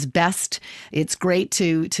their kids best. It's great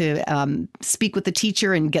to speak with the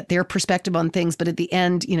teacher and get their perspective on things, but at the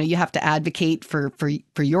end, you have to advocate for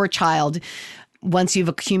your child. Once you've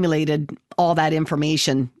accumulated all that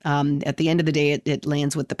information, at the end of the day, it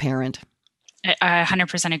lands with the parent. I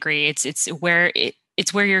 100% agree.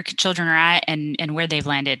 It's where your children are at and where they've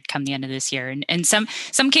landed come the end of this year. And some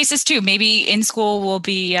cases too, maybe in school will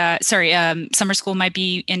be, summer school might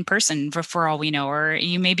be in person for all we know, or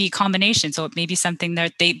you may be a combination. So it may be something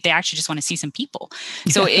that they actually just want to see some people.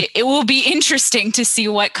 So it will be interesting to see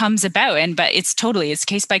what comes about. But it's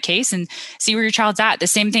case by case and see where your child's at. The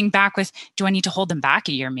same thing back with, do I need to hold them back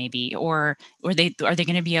a year maybe? Or are they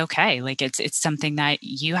going to be okay? It's something that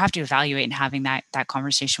you have to evaluate and having that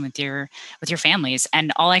conversation with your families.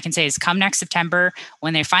 And all I can say is come next September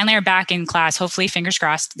when they finally are back in class, hopefully, fingers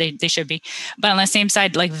crossed, they should be. But on the same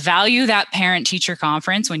side, value that parent-teacher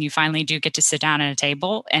conference when you finally do get to sit down at a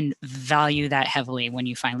table, and value that heavily when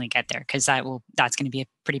you finally get there, because that's going to be a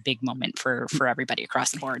pretty big moment for everybody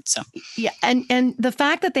across the board. So yeah, and the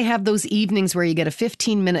fact that they have those evenings where you get a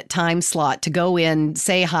 15-minute time slot to go in,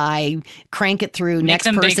 say hi, crank it through, make next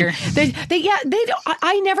them person. Bigger.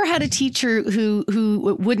 I never had a teacher who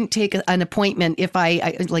wouldn't take an appointment if I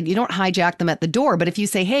you don't hijack them at the door, but if you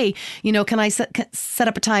say, hey, can I set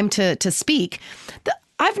up a time to speak?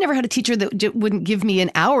 I've never had a teacher that wouldn't give me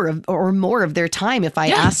an hour or more of their time if I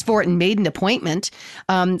asked for it and made an appointment.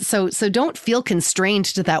 So don't feel constrained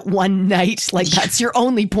to that one night. That's your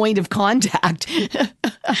only point of contact.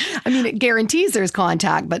 I mean, it guarantees there's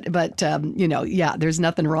contact, but there's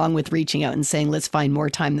nothing wrong with reaching out and saying, let's find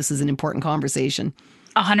more time. This is an important conversation.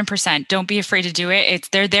 100%. Don't be afraid to do it.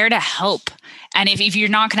 They're there to help. And if you're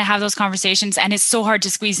not going to have those conversations, and it's so hard to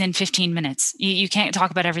squeeze in 15 minutes, you can't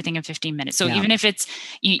talk about everything in 15 minutes. So even if it's,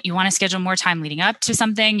 you want to schedule more time leading up to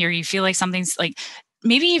something, or you feel like something's like,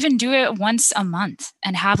 maybe even do it once a month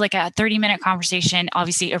and have like a 30-minute conversation.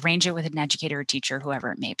 Obviously arrange it with an educator or teacher,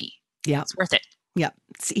 whoever it may be. Yeah. It's worth it. Yeah.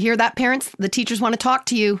 Hear that, parents? The teachers want to talk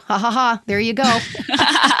to you. Ha ha ha. There you go.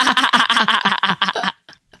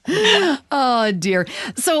 Oh, dear.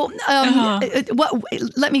 So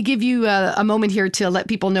let me give you a moment here to let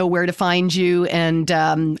people know where to find you. And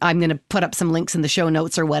I'm going to put up some links in the show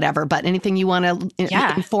notes or whatever. But anything you want to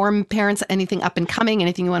inform parents, anything up and coming,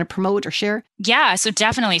 anything you want to promote or share? Yeah, so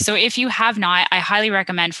definitely. So if you have not, I highly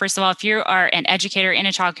recommend, first of all, if you are an educator in a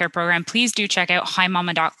childcare program, please do check out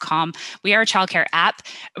HiMama.com. We are a childcare app,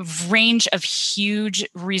 range of huge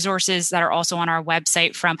resources that are also on our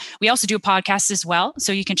website. We also do a podcast as well.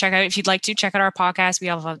 So you can check out, if you'd like to, check out our podcast. We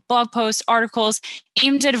have blog posts, articles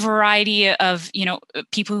aimed at a variety of,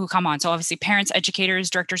 people who come on. So obviously parents,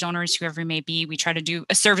 educators, directors, owners, whoever it may be. We try to do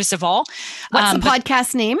a service of all. What's the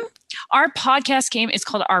podcast name? Our podcast game is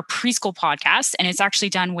called Our Preschool Podcast, and it's actually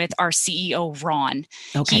done with our CEO, Ron.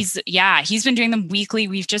 Okay. He's been doing them weekly.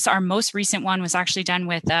 Our most recent one was actually done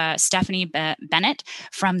with Stephanie Bennett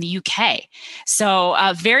from the UK. So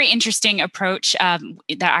a very interesting approach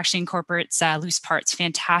that actually incorporates Loose Parts.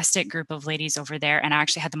 Fantastic group of ladies over there, and I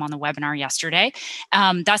actually had them on the webinar yesterday.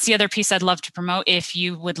 That's the other piece I'd love to promote. If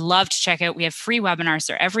you would love to check out, we have free webinars.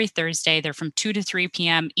 They're every Thursday. They're from 2 to 3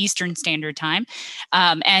 p.m. Eastern Standard Time.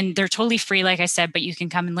 And they're totally free, like I said, but you can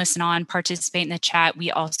come and listen on, participate in the chat.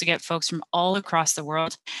 We also get folks from all across the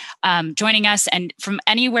world joining us, and from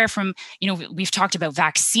anywhere from, we've talked about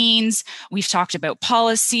vaccines, we've talked about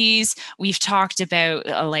policies, we've talked about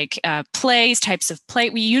plays, types of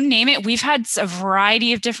play, you name it. We've had a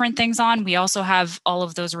variety of different things on. We also have all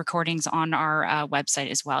of those recordings on our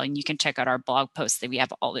website as well, and you can check out our blog posts that we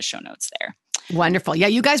have all the show notes there. Wonderful. Yeah,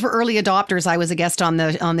 you guys were early adopters. I was a guest on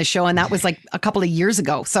the show, and that was like a couple of years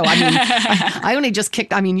ago. So I mean, I only just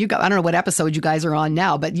kicked. I mean, I don't know what episode you guys are on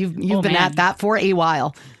now, but you've been at that for a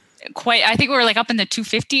while. Quite. I think we're like up in the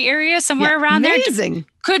 250 area, somewhere around there. Amazing.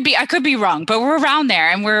 I could be wrong, but we're around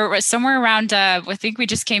there, and we're somewhere around. I think we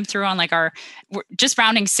just came through on we're just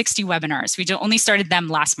rounding 60 webinars. We only started them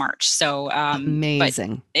last March, so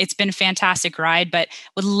amazing. It's been a fantastic ride. But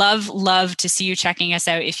would love to see you checking us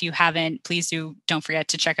out. If you haven't, please don't forget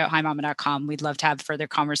to check out HiMama.com. We'd love to have further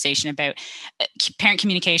conversation about parent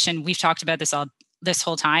communication. We've talked about this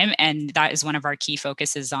whole time, and that is one of our key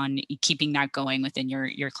focuses on keeping that going within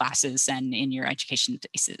your classes and in your education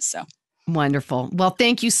spaces. So wonderful. Well,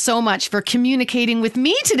 thank you so much for communicating with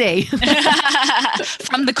me today.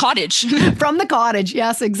 From the cottage. From the cottage.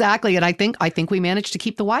 Yes, exactly. And I think we managed to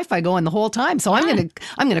keep the Wi-Fi going the whole time. So I'm going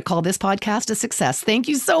to call this podcast a success. Thank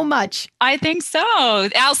you so much. I think so.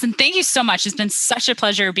 Allison, thank you so much. It's been such a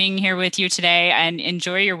pleasure being here with you today, and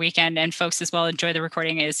enjoy your weekend, and folks as well, enjoy the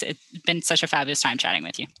recording. It's been such a fabulous time chatting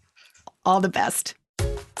with you. All the best.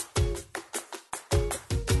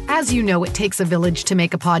 As you know, it takes a village to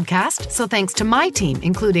make a podcast, so thanks to my team,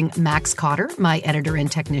 including Max Cotter, my editor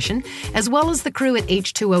and technician, as well as the crew at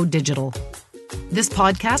H2O Digital. This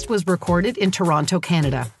podcast was recorded in Toronto,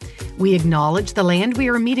 Canada. We acknowledge the land we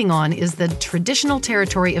are meeting on is the traditional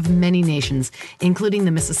territory of many nations, including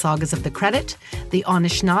the Mississaugas of the Credit, the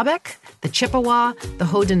Anishinaabeg, the Chippewa, the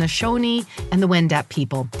Haudenosaunee, and the Wendat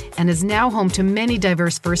people, and is now home to many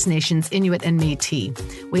diverse First Nations, Inuit, and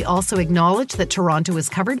Métis. We also acknowledge that Toronto is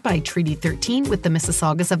covered by Treaty 13 with the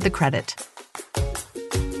Mississaugas of the Credit.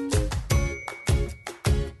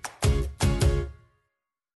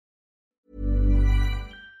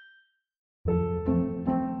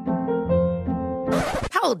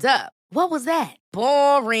 Hold up. What was that?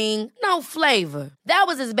 Boring. No flavor. That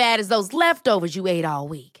was as bad as those leftovers you ate all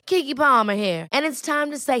week. Keke Palmer here, and it's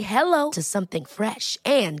time to say hello to something fresh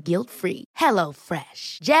and guilt-free. Hello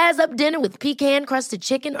Fresh. Jazz up dinner with pecan-crusted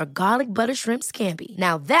chicken or garlic butter shrimp scampi.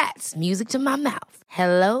 Now that's music to my mouth.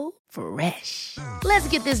 Hello Fresh. Let's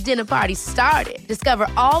get this dinner party started. Discover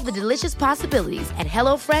all the delicious possibilities at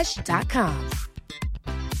HelloFresh.com.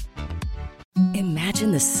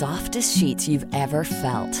 Imagine the softest sheets you've ever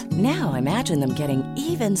felt. Now imagine them getting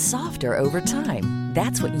even softer over time.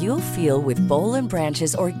 That's what you'll feel with Boll &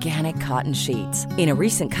 Branch's organic cotton sheets. In a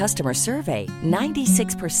recent customer survey,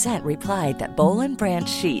 96% replied that Boll & Branch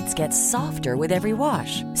sheets get softer with every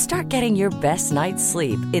wash. Start getting your best night's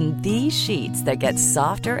sleep in these sheets that get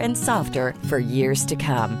softer and softer for years to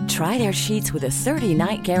come. Try their sheets with a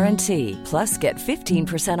 30-night guarantee. Plus, get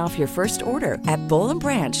 15% off your first order at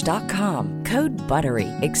bollandbranch.com. Code BUTTERY.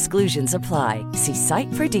 Exclusions apply. See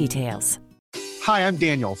site for details. Hi, I'm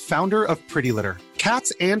Daniel, founder of Pretty Litter.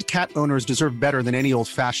 Cats and cat owners deserve better than any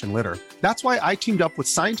old-fashioned litter. That's why I teamed up with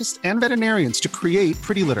scientists and veterinarians to create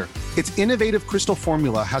Pretty Litter. Its innovative crystal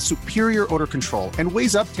formula has superior odor control and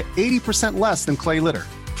weighs up to 80% less than clay litter.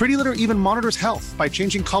 Pretty Litter even monitors health by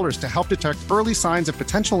changing colors to help detect early signs of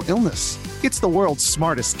potential illness. It's the world's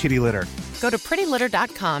smartest kitty litter. Go to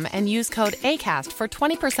prettylitter.com and use code ACAST for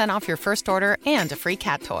 20% off your first order and a free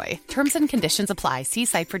cat toy. Terms and conditions apply. See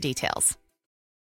site for details.